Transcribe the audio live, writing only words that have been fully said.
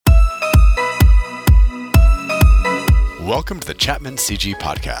Welcome to the Chapman CG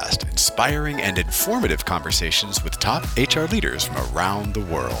Podcast, inspiring and informative conversations with top HR leaders from around the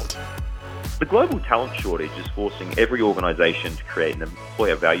world. The global talent shortage is forcing every organisation to create an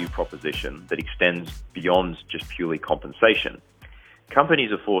employer value proposition that extends beyond just purely compensation.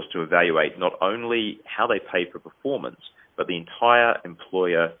 Companies are forced to evaluate not only how they pay for performance, but the entire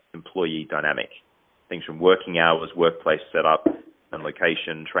employer-employee dynamic. Things from working hours, workplace setup, and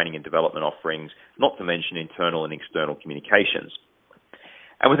location, training and development offerings, not to mention internal and external communications.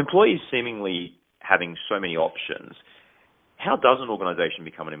 And with employees seemingly having so many options, how does an organisation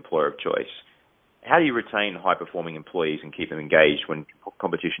become an employer of choice? How do you retain high-performing employees and keep them engaged when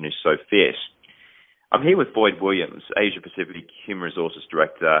competition is so fierce? I'm here with Boyd Williams, Asia Pacific Human Resources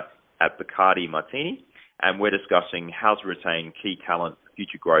Director at Bacardi-Martini, and we're discussing how to retain key talent for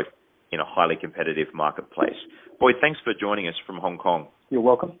future growth in a highly competitive marketplace. Boyd, thanks for joining us from Hong Kong. You're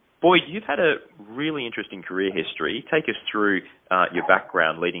welcome. Boyd, you've had a really interesting career history. Take us through your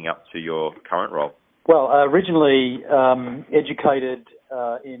background leading up to your current role. Well, originally educated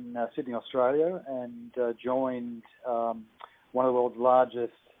in Sydney, Australia, and joined one of the world's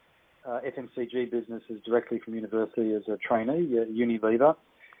largest FMCG businesses directly from university as a trainee, Unilever.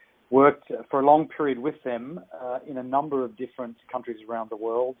 Worked for a long period with them in a number of different countries around the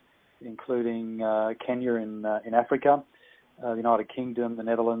world, including Kenya in Africa, the United Kingdom, the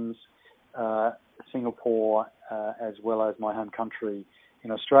Netherlands, Singapore, as well as my home country in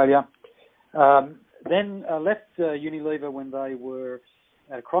Australia. Then left Unilever when they were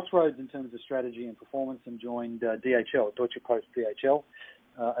at a crossroads in terms of strategy and performance and joined DHL, Deutsche Post DHL,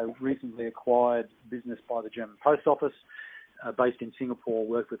 a recently acquired business by the German Post Office, based in Singapore.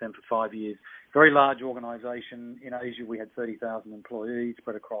 Worked with them for 5 years. Very large organisation. In Asia, we had 30,000 employees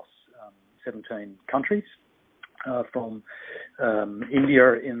spread across 17 countries, from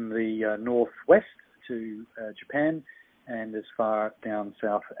India in the northwest to Japan and as far down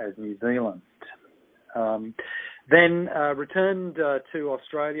south as New Zealand. Then returned to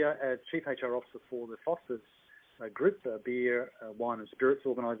Australia as Chief HR Officer for the Foster's Group, a beer, wine and spirits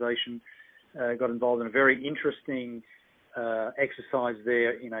organisation. Got involved in a very interesting exercise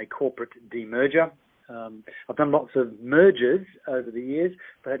there in a corporate demerger. I've done lots of mergers over the years,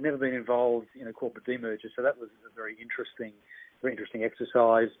 but had never been involved in a corporate demerger, so that was a very interesting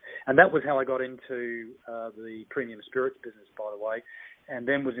exercise. And that was how I got into the premium spirits business, by the way, and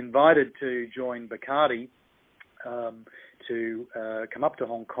then was invited to join Bacardi to come up to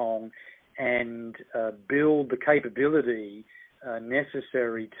Hong Kong and build the capability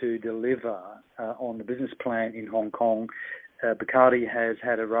necessary to deliver on the business plan in Hong Kong. Bacardi has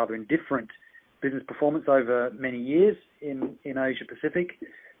had a rather indifferent business performance over many years in Asia Pacific,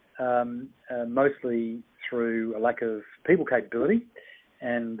 mostly through a lack of people capability,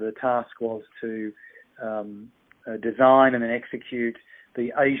 and the task was to design and then execute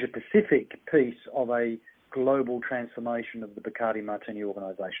the Asia Pacific piece of a global transformation of the Bacardi-Martini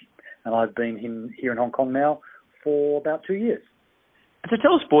organisation. And I've been here in Hong Kong now for about 2 years. So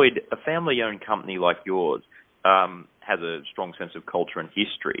tell us, Boyd, a family-owned company like yours has a strong sense of culture and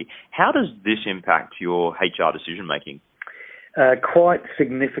history. How does this impact your HR decision-making? Quite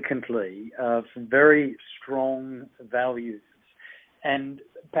significantly. Some very strong values. And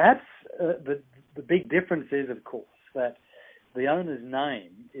perhaps the big difference is, of course, that the owner's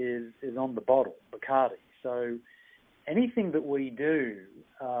name is on the bottle, Bacardi. So anything that we do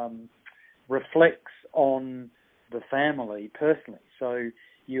reflects on the family personally. So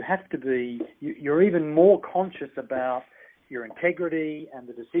you have to be, you're even more conscious about your integrity and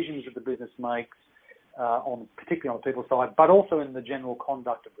the decisions that the business makes, particularly on the people side, but also in the general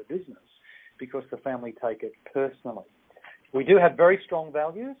conduct of the business, because the family take it personally. We do have very strong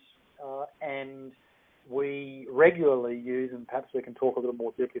values, and we regularly use, and perhaps we can talk a little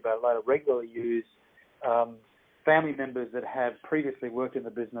more deeply about it later, regularly use family members that have previously worked in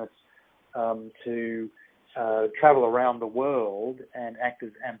the business to travel around the world and act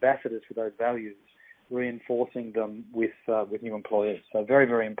as ambassadors for those values, reinforcing them with new employees. So very,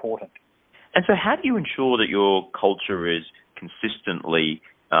 very important. And so how do you ensure that your culture is consistently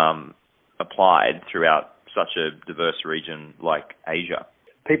applied throughout such a diverse region like Asia?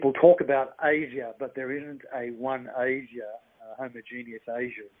 People talk about Asia, but there isn't a one Asia, homogeneous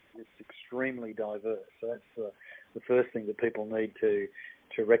Asia. It's extremely diverse. So that's the first thing that people need to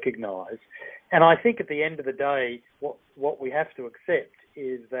recognise. And I think at the end of the day, what we have to accept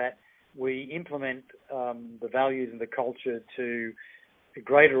is that we implement the values and the culture to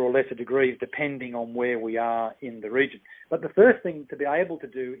greater or lesser degrees depending on where we are in the region. But the first thing to be able to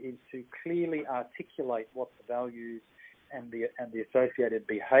do is to clearly articulate what the values and the associated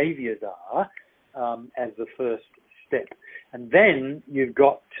behaviours are as the first step. And then you've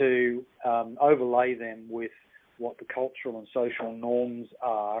got to overlay them with what the cultural and social norms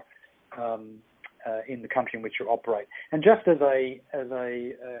are in the country in which you operate. And just as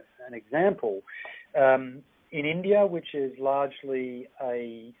an example, in India, which is largely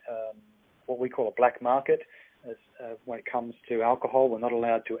what we call a black market, when it comes to alcohol, we're not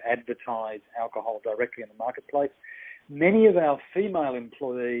allowed to advertise alcohol directly in the marketplace. Many of our female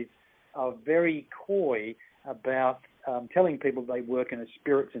employees are very coy about telling people they work in a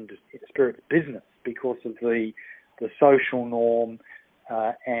spirits business because of the social norm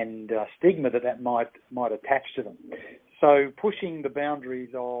and stigma that might attach to them. So pushing the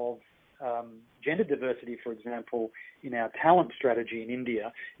boundaries of gender diversity, for example, in our talent strategy in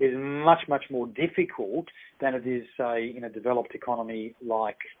India is much, much more difficult than it is, say, in a developed economy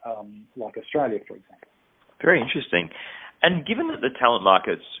like Australia, for example. Very interesting. And given that the talent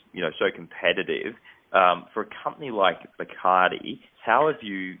market's so competitive, for a company like Bacardi, how have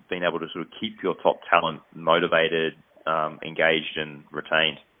you been able to sort of keep your top talent motivated, engaged, and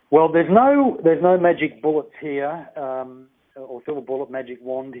retained? Well, there's no magic bullets here, or silver bullet magic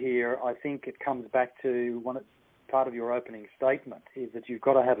wand here. I think it comes back to part of your opening statement is that you've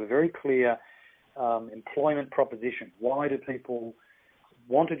got to have a very clear employment proposition. Why do people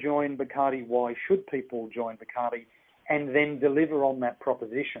want to join Bacardi? Why should people join Bacardi? And then deliver on that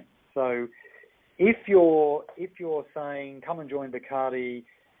proposition. So if you're saying come and join Bacardi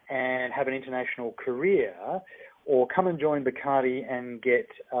and have an international career, or come and join Bacardi and get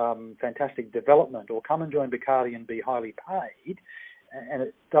fantastic development, or come and join Bacardi and be highly paid, and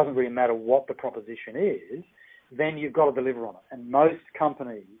it doesn't really matter what the proposition is, then you've got to deliver on it. And most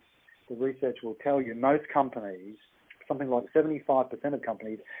companies, the research will tell you, most companies, something like 75% of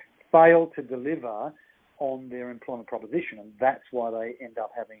companies, fail to deliver on their employment proposition, and that's why they end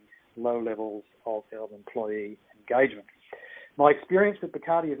up having low levels of employee engagement. My experience with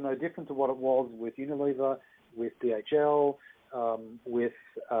Bacardi is no different to what it was with Unilever, with DHL, with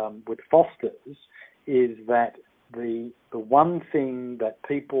Foster's, is that the one thing that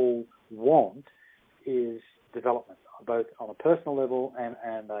people want is development, both on a personal level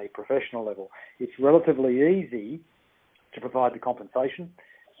and a professional level. It's relatively easy to provide the compensation.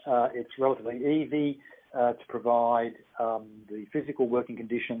 It's relatively easy to provide the physical working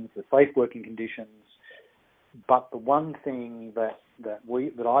conditions, the safe working conditions. But the one thing that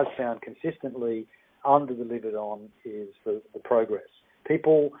I've found consistently under-delivered on is the progress.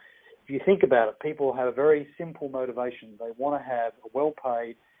 People, if you think about it, people have a very simple motivation. They want to have a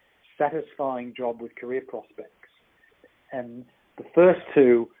well-paid, satisfying job with career prospects. And the first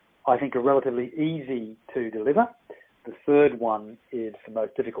two, I think, are relatively easy to deliver. The third one is the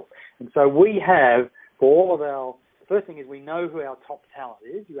most difficult. And so we have, for all of our, the first thing is we know who our top talent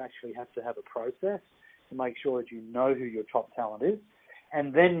is. You actually have to have a process to make sure that you know who your top talent is,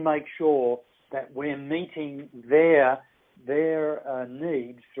 and then make sure that we're meeting their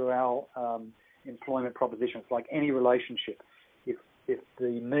needs through our employment propositions. Like any relationship, if the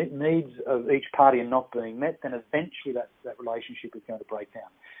needs of each party are not being met, then eventually that relationship is going to break down.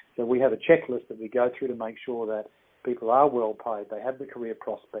 So we have a checklist that we go through to make sure that people are well paid, they have the career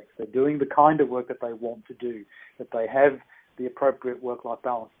prospects, they're doing the kind of work that they want to do, that they have the appropriate work-life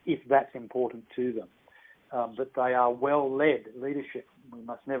balance, if that's important to them. That they are well-led. Leadership, we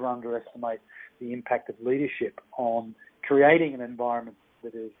must never underestimate the impact of leadership on creating an environment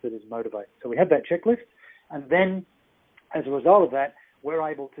that is motivating. So we have that checklist, and then as a result of that, we're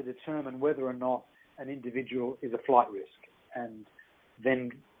able to determine whether or not an individual is a flight risk, and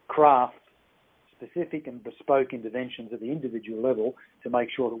then craft specific and bespoke interventions at the individual level to make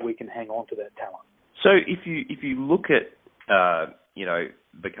sure that we can hang on to that talent. So if you look at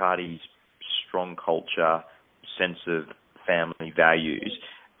Bacardi's strong culture, sense of family values,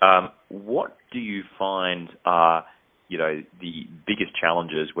 what do you find are the biggest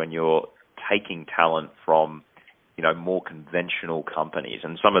challenges when you're taking talent from more conventional companies?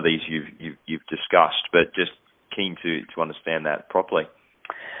 And some of these you've discussed, but just keen to understand that properly.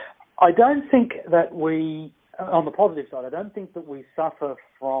 I don't think that we, on the positive side, I don't think that we suffer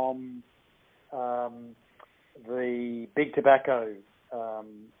from the big tobacco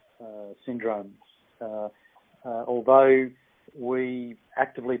syndromes. Although we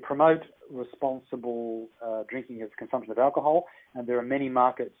actively promote responsible drinking of consumption of alcohol, and there are many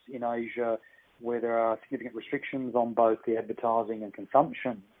markets in Asia where there are significant restrictions on both the advertising and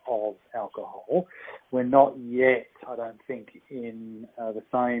consumption of alcohol, we're not yet, I don't think, in the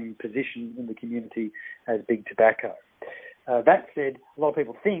same position in the community as big tobacco. That said, a lot of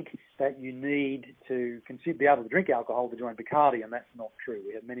people think that you need to be able to drink alcohol to join Bacardi, and that's not true.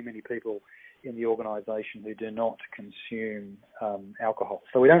 We have many, many people in the organisation who do not consume alcohol.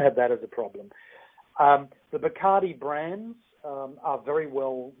 So we don't have that as a problem. The Bacardi brands are very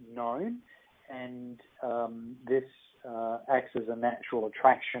well known, and this acts as a natural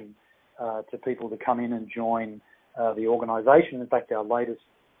attraction to people to come in and join the organisation. In fact, our latest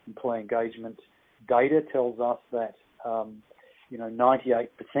employee engagement data tells us that 98%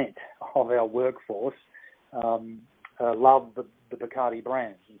 of our workforce love the Bacardi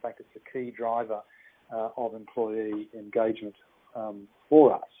brands. In fact, it's a key driver of employee engagement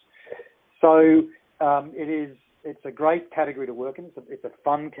for us. So it's a great category to work in. It's a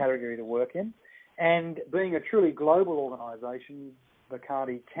fun category to work in. And being a truly global organisation,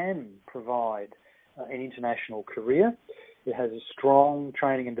 Bacardi can provide an international career. It has a strong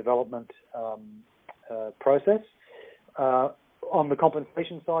training and development process. On the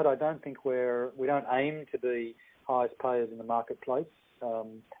compensation side, I don't think we don't aim to be highest payers in the marketplace.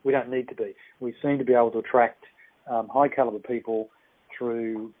 We don't need to be. We seem to be able to attract high caliber people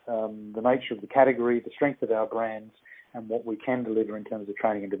through the nature of the category, the strength of our brands, and what we can deliver in terms of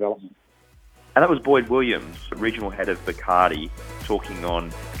training and development. And that was Boyd Williams, Regional Head of Bacardi, talking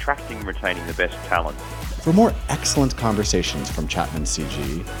on attracting and retaining the best talent. For more excellent conversations from Chapman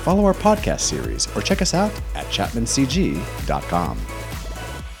CG, follow our podcast series or check us out at chapmancg.com.